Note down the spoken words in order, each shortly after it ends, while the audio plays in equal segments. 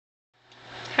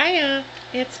Hiya,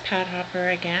 it's Pat Hopper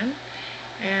again,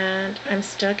 and I'm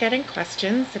still getting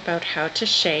questions about how to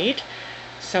shade,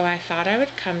 so I thought I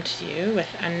would come to you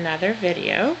with another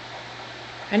video.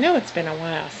 I know it's been a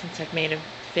while since I've made a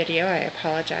video. I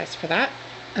apologize for that.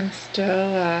 I'm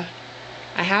still,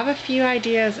 I have a few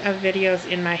ideas of videos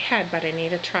in my head, but I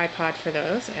need a tripod for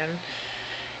those, and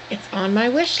it's on my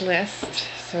wish list,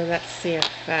 so let's see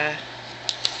if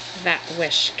that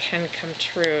wish can come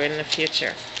true in the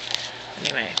future.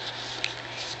 Anyway,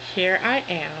 here I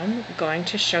am going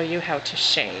to show you how to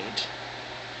shade.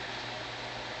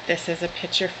 This is a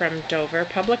picture from Dover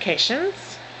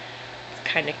Publications. It's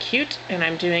kind of cute, and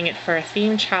I'm doing it for a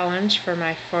theme challenge for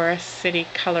my Forest City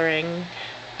coloring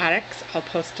addicts. I'll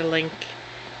post a link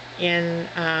in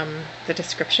the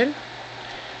description.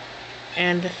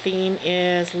 And the theme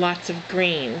is lots of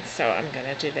green, so I'm going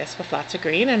to do this with lots of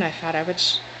green, and I thought I would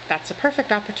that's a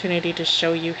perfect opportunity to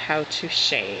show you how to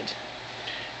shade.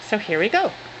 So here we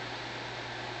go.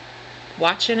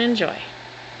 Watch and enjoy.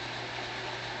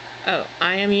 Oh,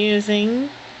 I am using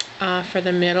for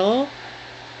the middle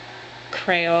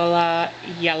Crayola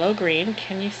yellow green.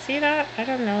 Can you see that? I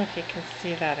don't know if you can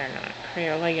see that or not.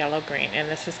 Crayola yellow green, and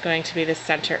this is going to be the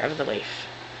center of the leaf.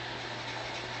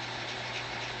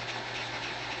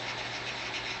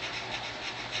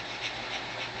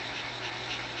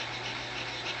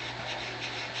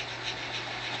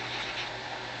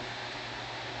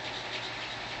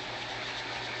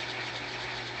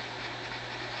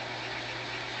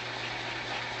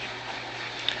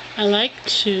 I like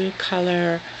to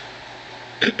color,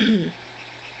 if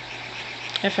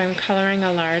I'm coloring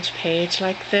a large page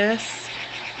like this,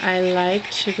 I like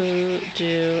to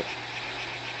do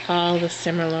all the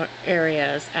similar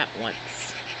areas at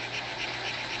once.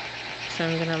 So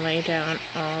I'm going to lay down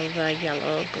all the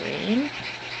yellow green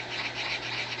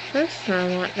first,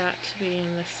 and I want that to be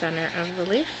in the center of the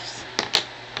leaves.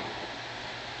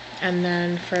 And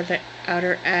then for the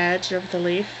outer edge of the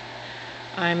leaf,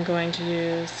 I'm going to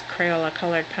use Crayola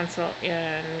colored pencil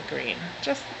in green,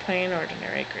 just plain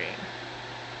ordinary green.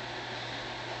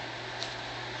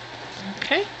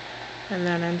 Okay, and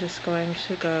then I'm just going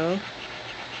to go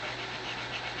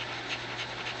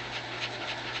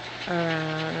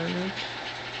around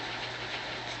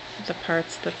the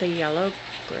parts that the yellow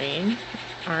green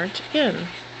aren't in.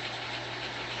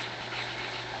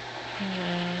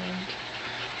 And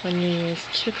when you use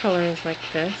two colors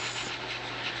like this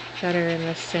that are in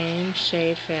the same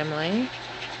shade family,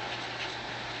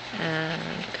 and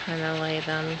kind of lay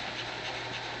them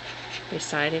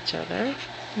beside each other,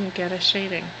 you get a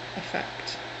shading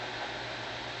effect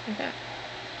like that.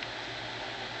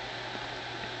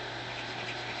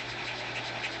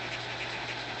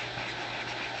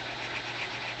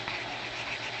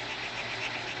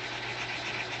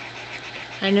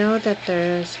 I know that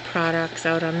there's products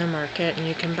out on the market, and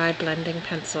you can buy blending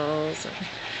pencils, and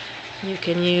you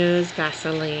can use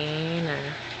Vaseline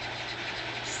or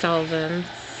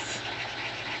solvents,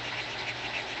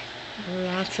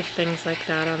 lots of things like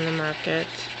that on the market.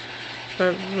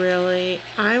 But really,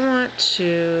 I want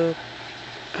to,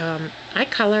 I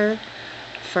color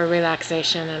for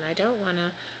relaxation, and I don't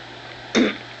want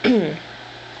to,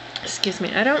 excuse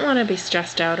me, I don't want to be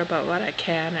stressed out about what I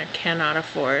can or cannot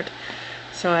afford.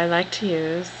 So I like to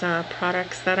use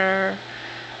products that are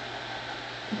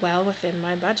well within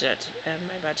my budget, and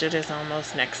my budget is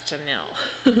almost next to nil.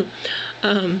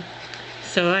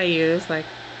 So I use, like,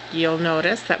 you'll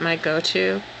notice that my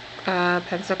go-to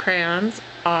pencil crayons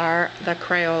are the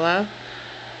Crayola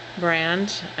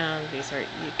brand. These are,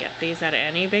 you get these at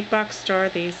any big box store.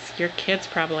 These, your kids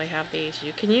probably have these.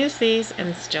 You can use these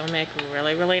and still make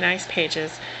really, really nice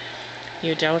pages.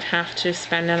 You don't have to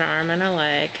spend an arm and a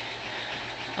leg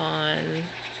on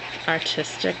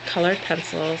artistic colored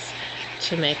pencils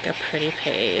to make a pretty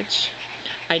page.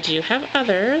 I do have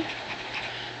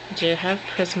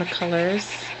Prismacolors,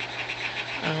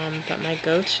 but my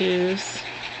go-tos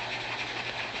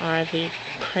are the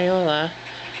Crayola,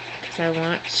 because I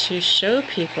want to show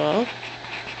people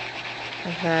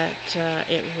that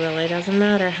it really doesn't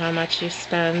matter how much you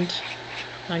spend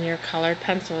on your colored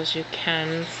pencils. You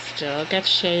can still get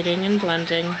shading and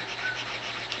blending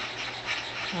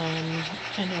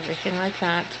and everything like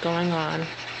that going on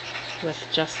with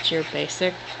just your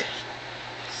basic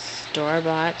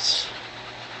store-bought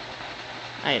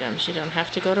items. You don't have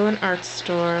to go to an art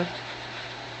store.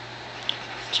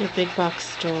 It's your big box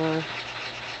store.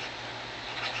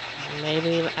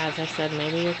 Maybe, as I said,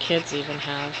 maybe your kids even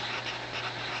have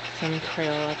some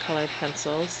Crayola colored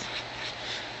pencils.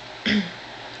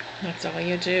 That's all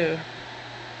you do.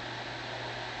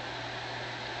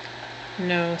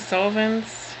 No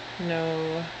solvents,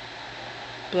 No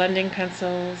blending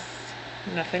pencils,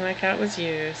 nothing like that was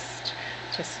used.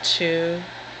 Just 2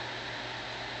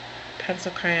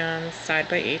 pencil crayons side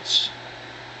by each.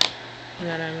 And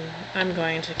then I'm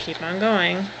going to keep on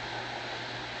going.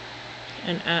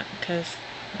 And because,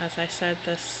 as I said,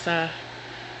 this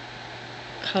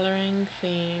coloring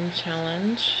theme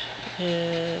challenge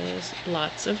is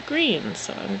lots of green,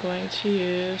 so I'm going to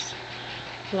use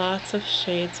lots of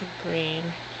shades of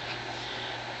green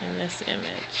in this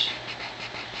image.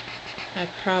 I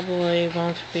probably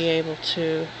won't be able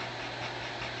to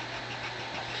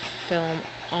film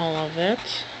all of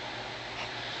it.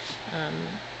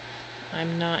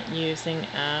 I'm not using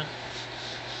a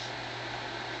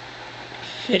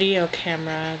video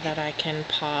camera that I can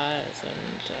pause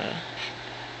and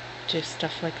do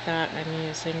stuff like that. I'm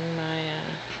using my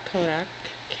Kodak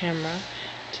camera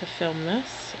to film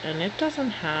this, and it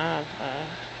doesn't have a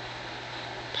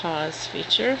pause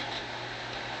feature,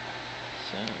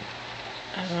 so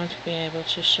I want to be able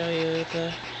to show you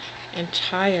the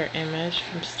entire image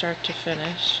from start to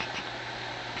finish.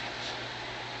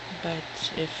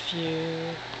 But if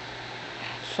you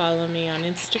follow me on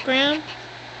Instagram,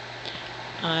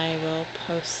 I will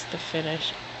post the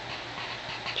finished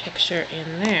picture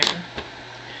in there.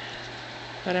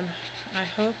 But I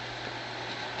hope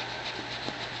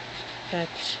that,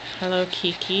 hello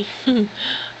Kiki,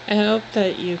 I hope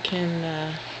that you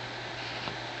can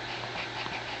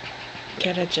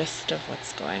get a gist of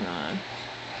what's going on.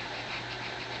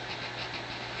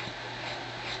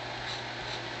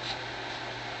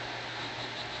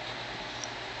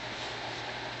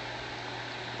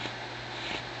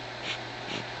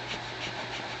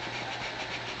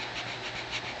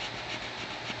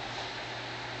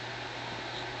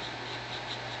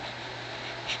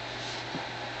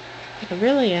 I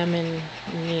really am in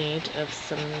need of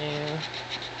some new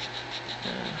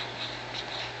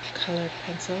colored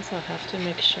pencils. I'll have to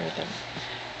make sure that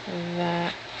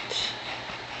that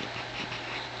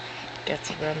gets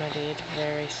remedied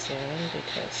very soon,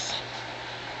 because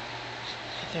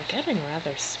they're getting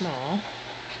rather small.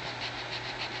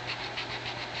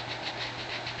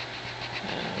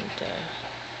 And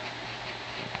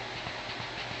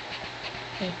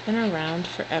they've been around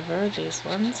forever, these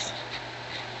ones.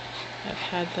 I've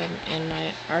had them in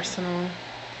my arsenal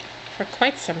for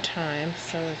quite some time,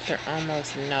 so they're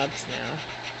almost nubs now.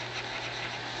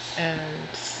 And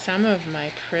some of my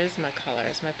Prisma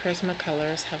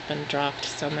colors have been dropped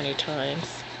so many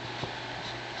times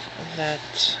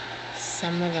that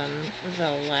some of them,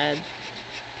 the lead,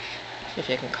 if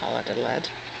you can call it a lead,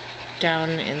 down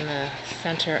in the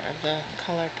center of the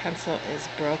colored pencil is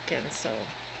broken, so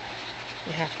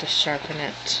you have to sharpen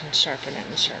it and sharpen it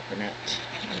and sharpen it.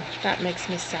 And that makes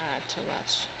me sad to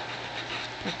watch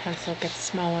the pencil get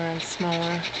smaller and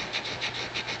smaller.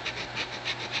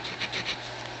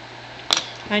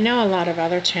 I know a lot of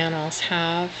other channels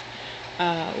have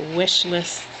wish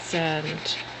lists and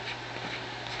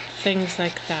things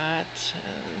like that,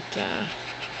 and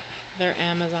their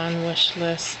Amazon wish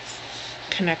lists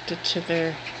connected to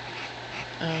their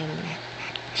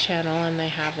channel, and they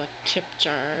have like tip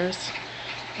jars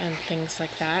and things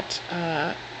like that.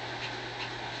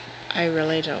 I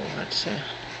really don't want to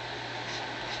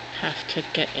have to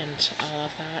get into all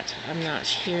of that. I'm not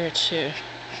here to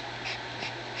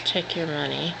take your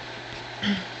money.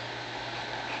 I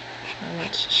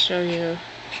want to show you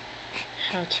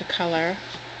how to color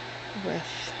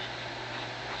with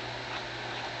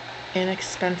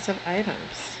inexpensive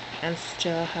items and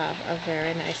still have a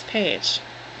very nice page.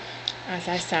 As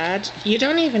I said, you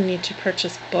don't even need to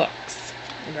purchase books,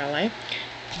 really.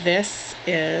 This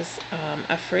is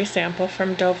a free sample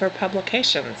from Dover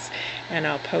Publications, and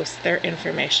I'll post their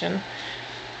information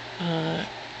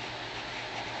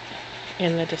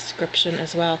in the description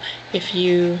as well. If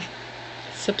you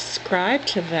subscribe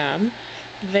to them,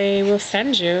 they will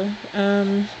send you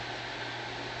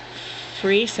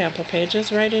free sample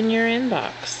pages right in your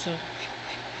inbox. So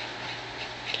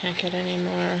can't get any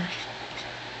more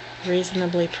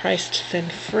reasonably priced than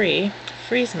free.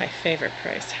 Free is my favorite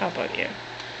price. How about you?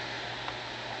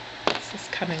 This is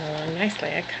coming along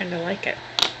nicely. I kind of like it.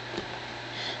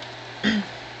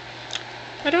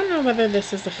 I don't know whether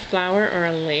this is a flower or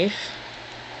a leaf,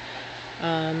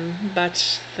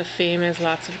 but the theme is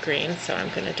lots of green, so I'm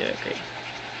going to do it green.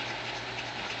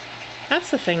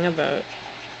 That's the thing about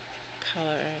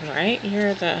coloring, right?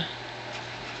 You're the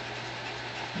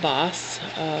boss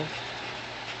of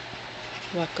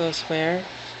what goes where.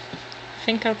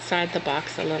 Think outside the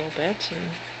box a little bit,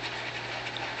 and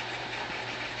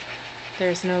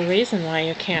there's no reason why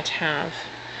you can't have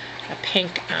a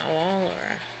pink owl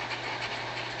or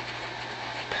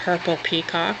purple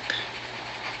peacock.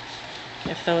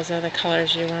 If those are the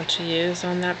colors you want to use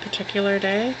on that particular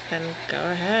day, then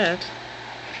go ahead.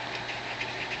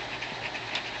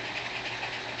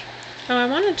 Oh, I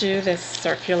want to do this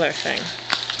circular thing.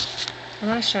 I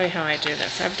want to show you how I do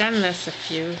this. I've done this a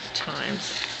few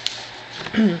times,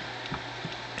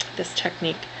 this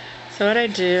technique. So what I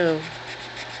do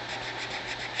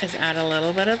is add a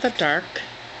little bit of the dark.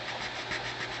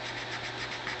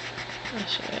 I'll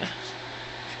show you.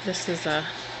 This is I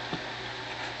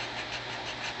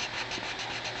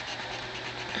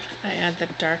add the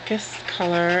darkest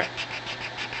color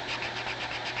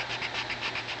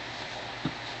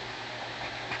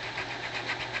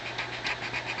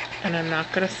and I'm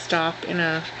not going to stop in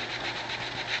a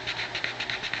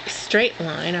straight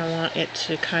line. I want it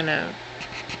to kind of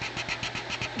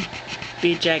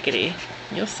be jaggedy.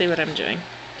 You'll see what I'm doing.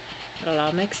 It'll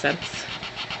all make sense.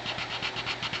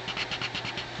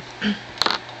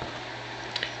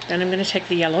 Then I'm going to take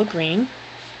the yellow green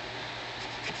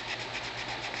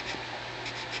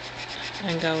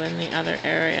and go in the other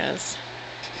areas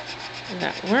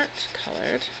that weren't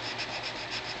colored.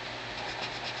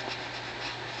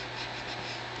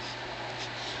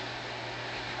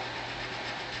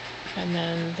 And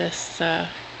then this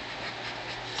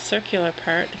circular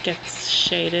part gets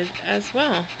shaded as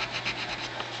well.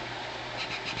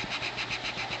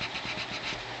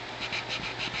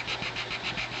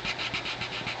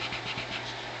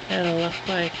 It'll look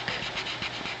like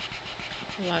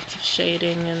lots of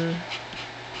shading and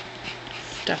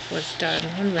stuff was done,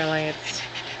 when really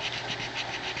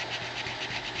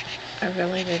I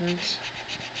really didn't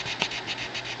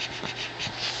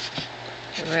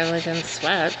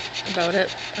sweat about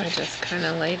it. I just kind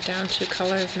of laid down two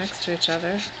colors next to each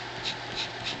other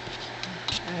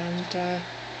and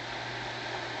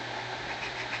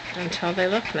until they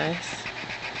look nice.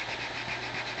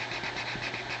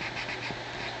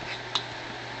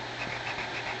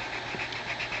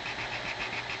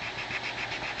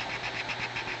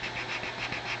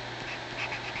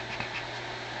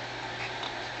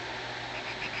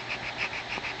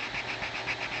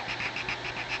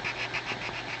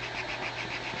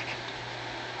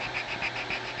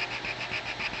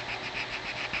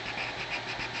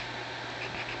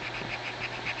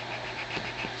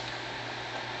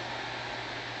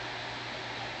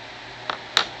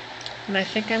 And I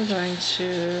think I'm going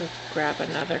to grab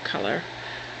another color,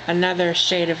 another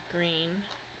shade of green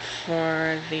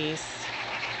for these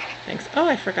things. Oh,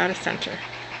 I forgot a center.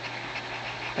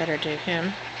 Better do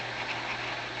him.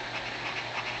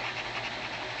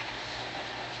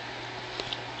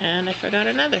 And I forgot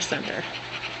another center.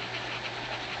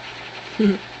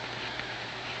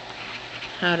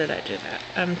 How did I do that?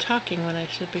 I'm talking when I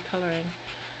should be coloring.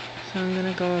 So I'm going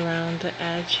to go around the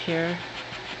edge here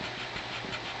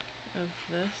of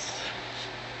this,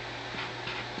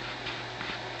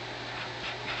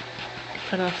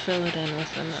 but I'll fill it in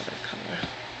with another color.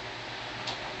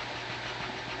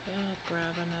 I'll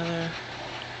grab another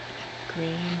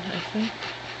green, I think.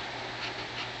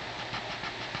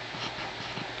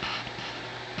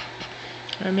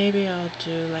 Or maybe I'll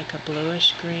do like a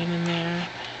bluish green in there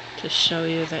to show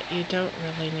you that you don't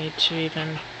really need to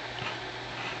even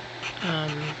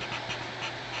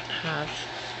have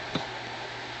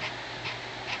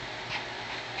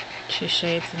two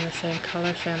shades in the same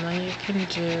color family. You can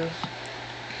do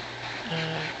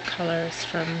colors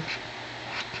from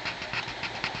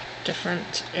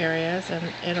different areas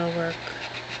and it'll work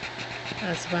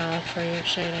as well for your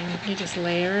shading. You just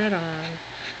layer it on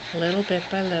little bit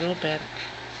by little bit.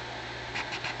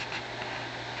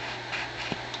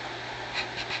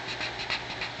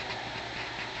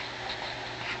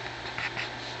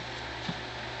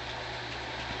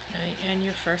 And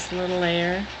your first little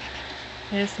layer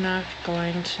is not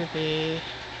going to be,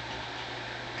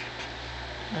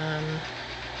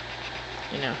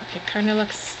 you know, it kind of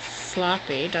looks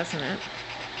sloppy, doesn't it?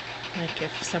 Like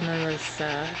if someone was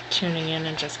tuning in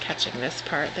and just catching this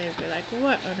part, they'd be like,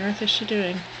 what on earth is she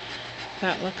doing?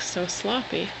 That looks so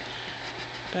sloppy.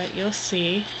 But you'll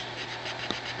see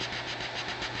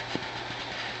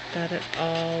that it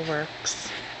all works.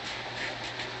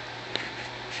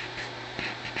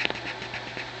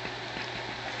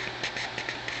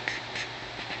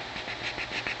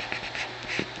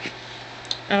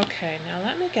 Okay, now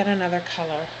let me get another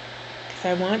color because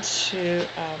I want to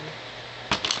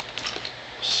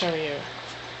show you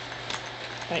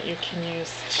that you can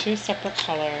use two separate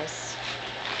colors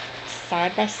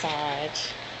side by side,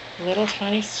 little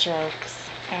tiny strokes,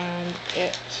 and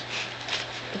it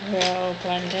will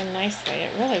blend in nicely.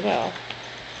 It really will.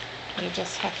 You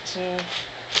just have to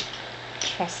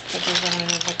trust the design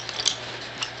of the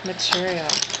material.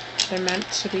 They're meant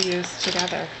to be used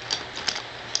together.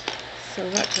 So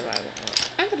what do I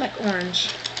want? I would like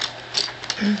orange.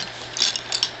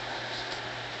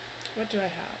 What do I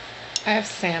have? I have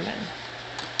salmon.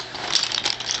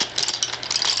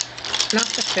 Not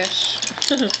the fish.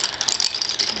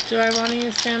 Do I want to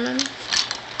use salmon?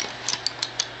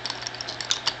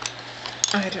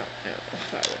 I don't know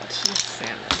if I want to use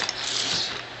salmon.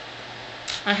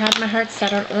 I had my heart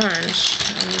set on orange,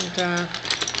 and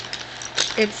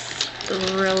it's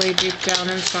really deep down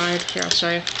inside. Here, I'll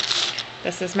show you.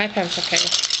 This is my pencil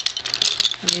case.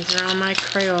 These are all my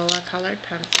Crayola colored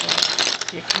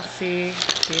pencils. You can see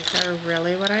these are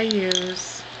really what I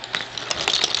use.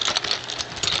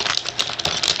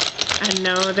 I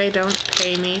know they don't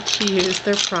pay me to use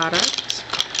their product.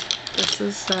 This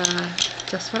is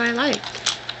just what I like.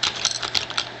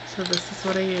 So this is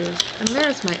what I use. And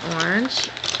there's my orange.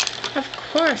 Of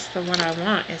course the one I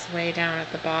want is way down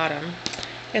at the bottom.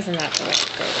 Isn't that the way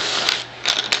it goes?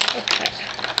 Okay,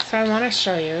 so I want to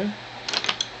show you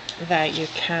that you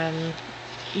can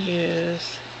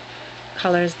use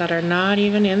colors that are not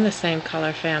even in the same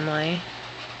color family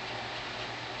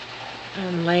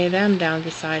and lay them down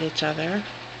beside each other,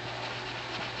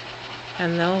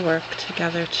 and they'll work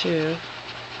together too.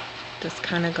 Just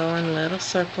kind of go in little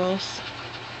circles.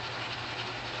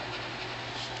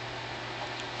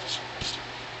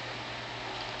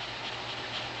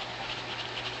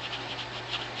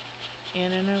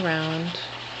 In and around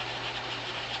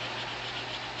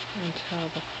until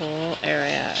the whole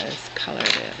area is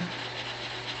colored in.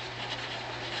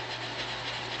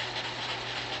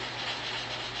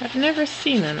 I've never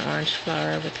seen an orange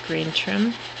flower with green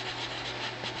trim,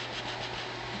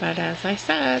 but as I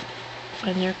said,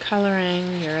 when you're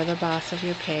coloring, you're the boss of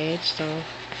your page, so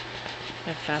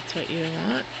if that's what you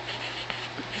want,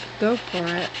 go for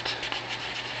it.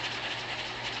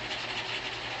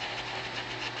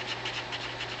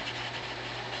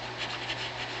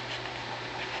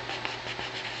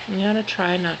 You gotta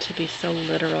try not to be so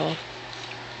literal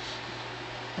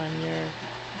when you're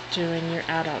doing your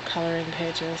adult coloring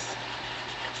pages,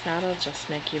 because that'll just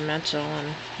make you mental,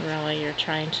 and really you're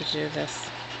trying to do this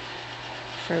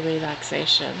for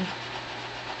relaxation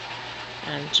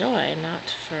and joy, not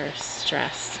for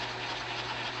stress.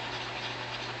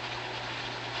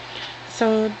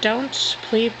 So don't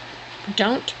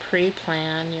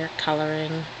pre-plan your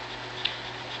coloring.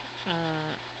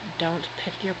 Don't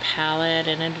pick your palette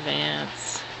in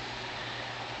advance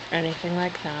or anything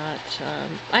like that.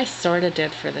 I sort of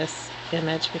did for this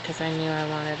image because I knew I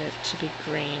wanted it to be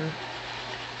green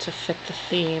to fit the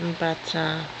theme, but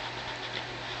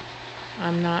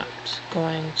I'm not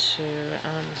going to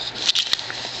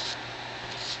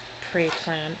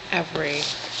pre-plan every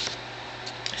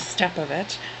step of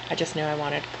it. I just knew I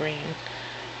wanted green.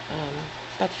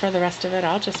 But for the rest of it,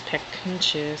 I'll just pick and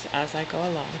choose as I go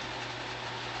along.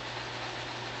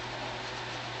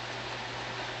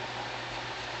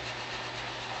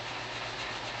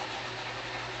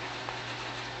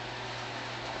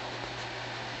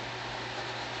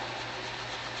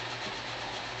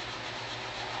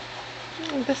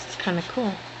 Oh, this is kind of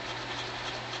cool.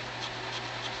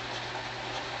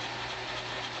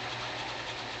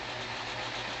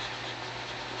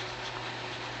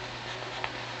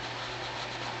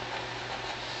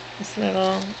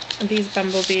 These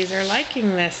bumblebees are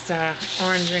liking this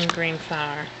orange and green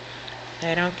flower.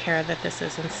 They don't care that this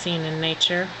isn't seen in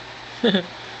nature.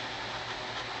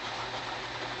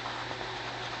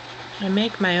 I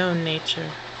make my own nature.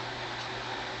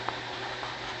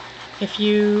 If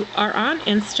you are on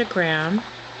Instagram,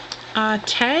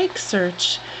 tag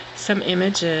search some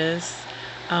images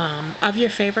of your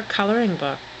favorite coloring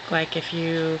book. Like if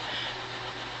you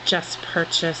just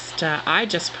purchased, I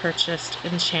just purchased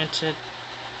Enchanted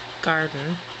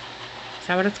Garden. Is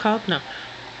that what it's called? No.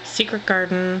 Secret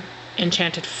Garden,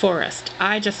 Enchanted Forest.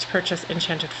 I just purchased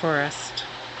Enchanted Forest.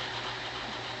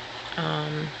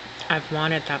 I've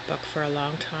wanted that book for a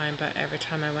long time, but every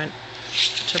time I went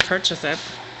to purchase it,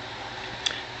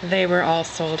 they were all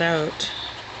sold out.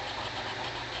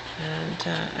 And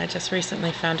I just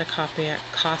recently found a copy at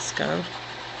Costco,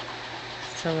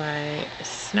 so I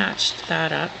snatched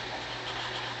that up.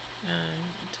 And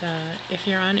if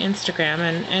you're on Instagram,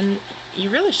 and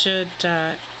you really should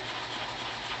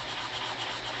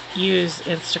use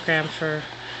Instagram for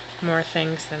more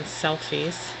things than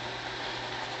selfies,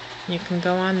 you can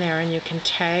go on there and you can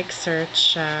tag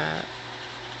search the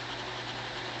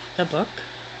book,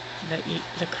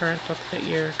 the current book that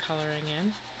you're coloring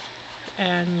in,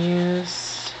 and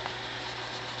use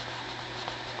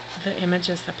the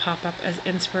images that pop up as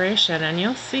inspiration, and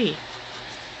you'll see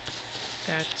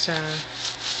that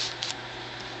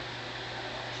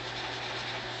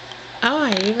oh,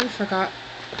 I even forgot.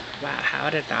 Wow, how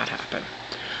did that happen?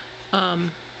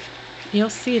 You'll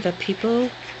see that people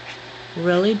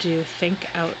really do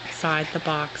think outside the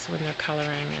box when they're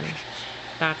coloring, and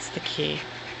that's the key.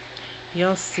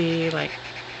 You'll see like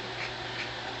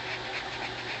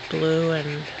blue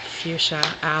and fuchsia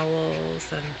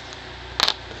owls, and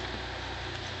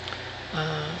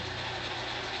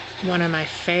one of my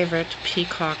favorite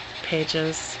peacock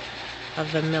pages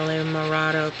of the Millie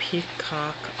Morado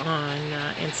peacock on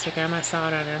Instagram. I saw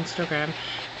it on Instagram.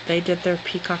 They did their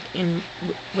peacock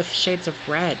with shades of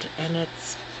red, and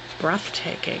it's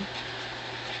breathtaking.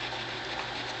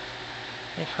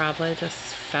 They probably just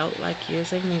felt like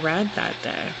using red that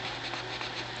day.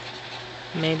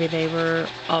 Maybe they were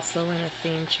also in a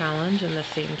theme challenge, and the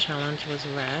theme challenge was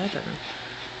red, and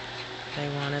they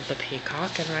wanted the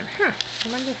peacock and went, I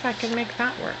wonder if I can make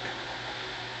that work.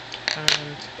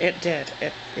 And it did.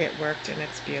 It worked, and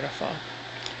it's beautiful.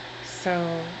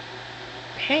 So,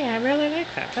 hey, I really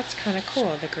like that. That's kind of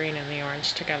cool, the green and the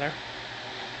orange together.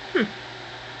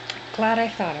 Glad I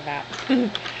thought of that.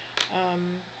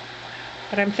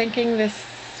 But I'm thinking this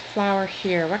flower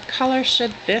here, what color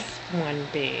should this one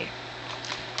be?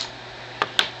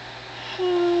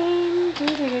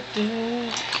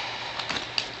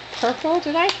 Purple?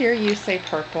 Did I hear you say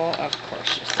purple? Of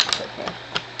course you said purple.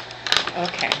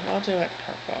 Okay, we'll do it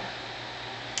purple.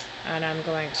 And I'm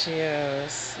going to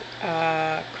use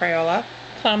Crayola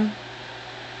Plum.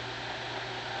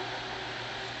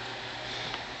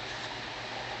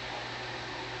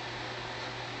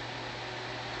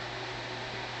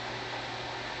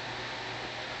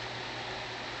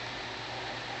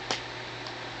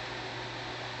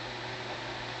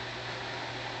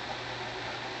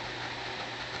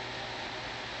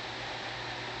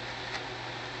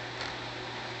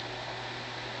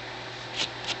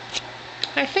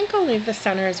 I think I'll leave the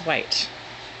center as white.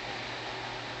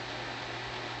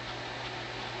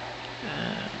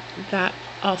 That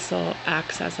also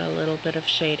acts as a little bit of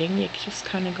shading. You can just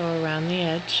kind of go around the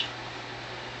edge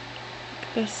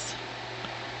like this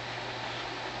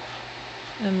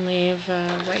and leave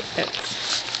white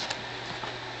bits.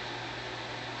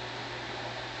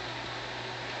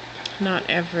 Not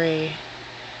every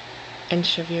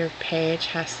inch of your page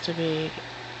has to be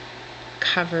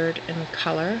covered in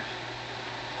color.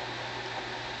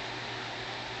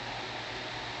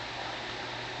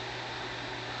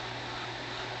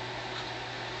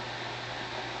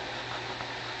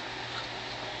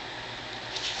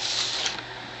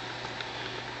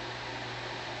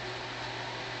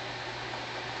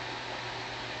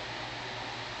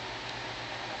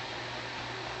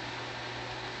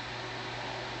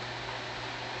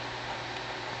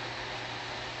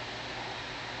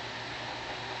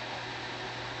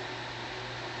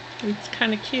 It's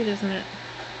kind of cute, isn't it?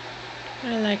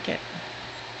 I like it.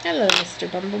 Hello,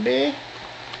 Mr. Bumblebee.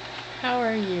 How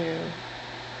are you?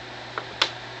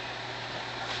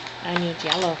 I need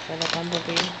yellow for the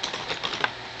bumblebee.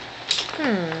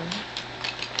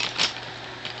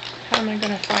 How am I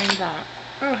going to find that?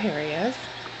 Oh, here he is.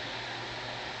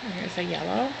 Here's a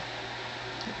yellow.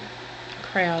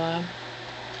 Crayola.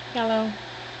 Yellow.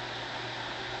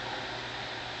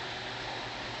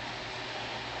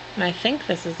 And I think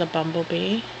this is a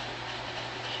bumblebee.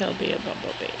 He'll be a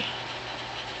bumblebee.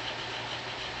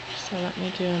 So let me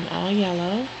do them all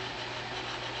yellow.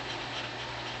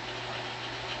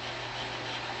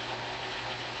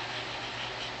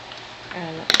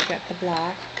 And let me get the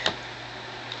black.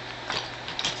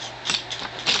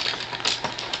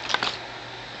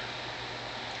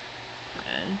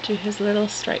 And do his little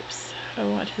stripes. I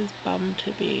want his bum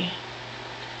to be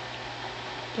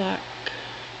black.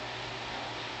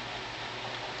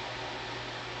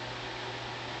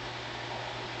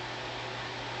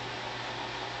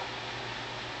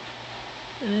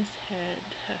 And his head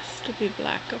has to be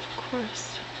black, of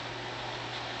course.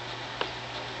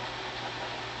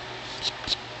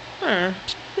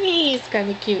 He's kind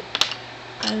of cute.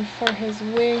 And for his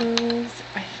wings,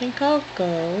 I think I'll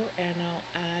go and I'll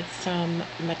add some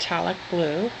metallic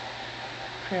blue,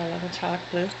 Crayola metallic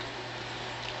blue,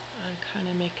 and kind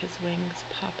of make his wings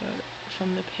pop out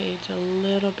from the page a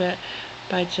little bit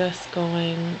by just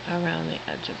going around the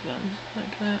edge of them,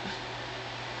 like that.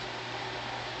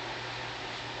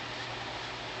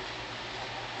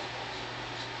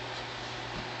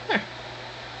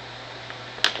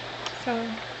 So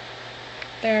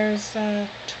there's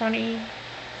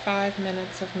 25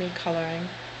 minutes of me coloring.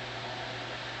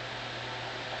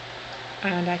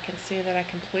 And I can see that I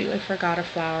completely forgot a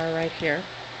flower right here.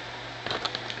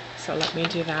 So let me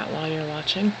do that while you're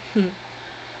watching.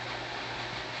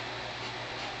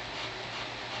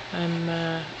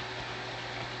 I'm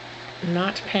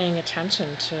not paying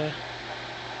attention to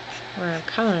where I'm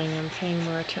coloring. I'm paying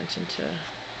more attention to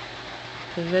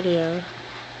the video.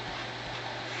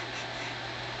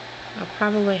 I'll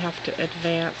probably have to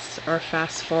advance or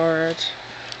fast forward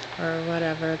or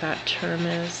whatever that term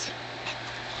is,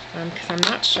 because I'm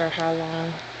not sure how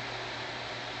long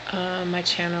my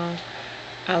channel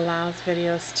allows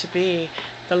videos to be.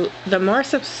 The more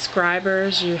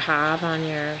subscribers you have on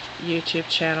your YouTube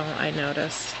channel, I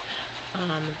notice,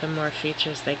 the more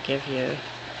features they give you.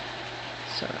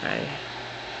 So I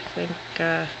think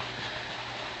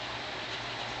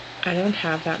I don't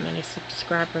have that many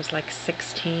subscribers, like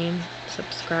 16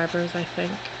 subscribers, I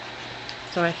think.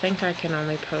 So I think I can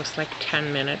only post like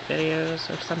 10-minute videos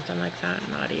or something like that,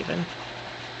 not even.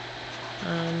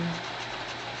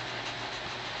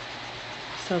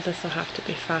 So this will have to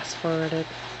be fast forwarded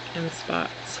in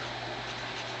spots.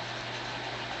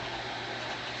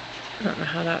 I don't know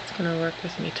how that's going to work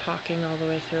with me talking all the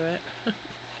way through it,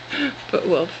 but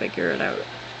we'll figure it out.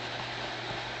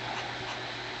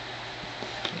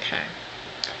 Okay.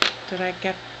 Did I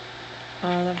get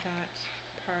all of that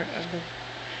part of the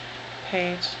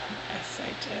page? Yes,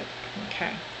 I did.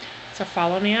 Okay. So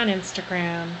follow me on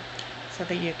Instagram so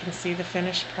that you can see the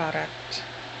finished product.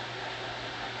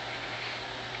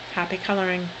 Happy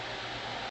coloring!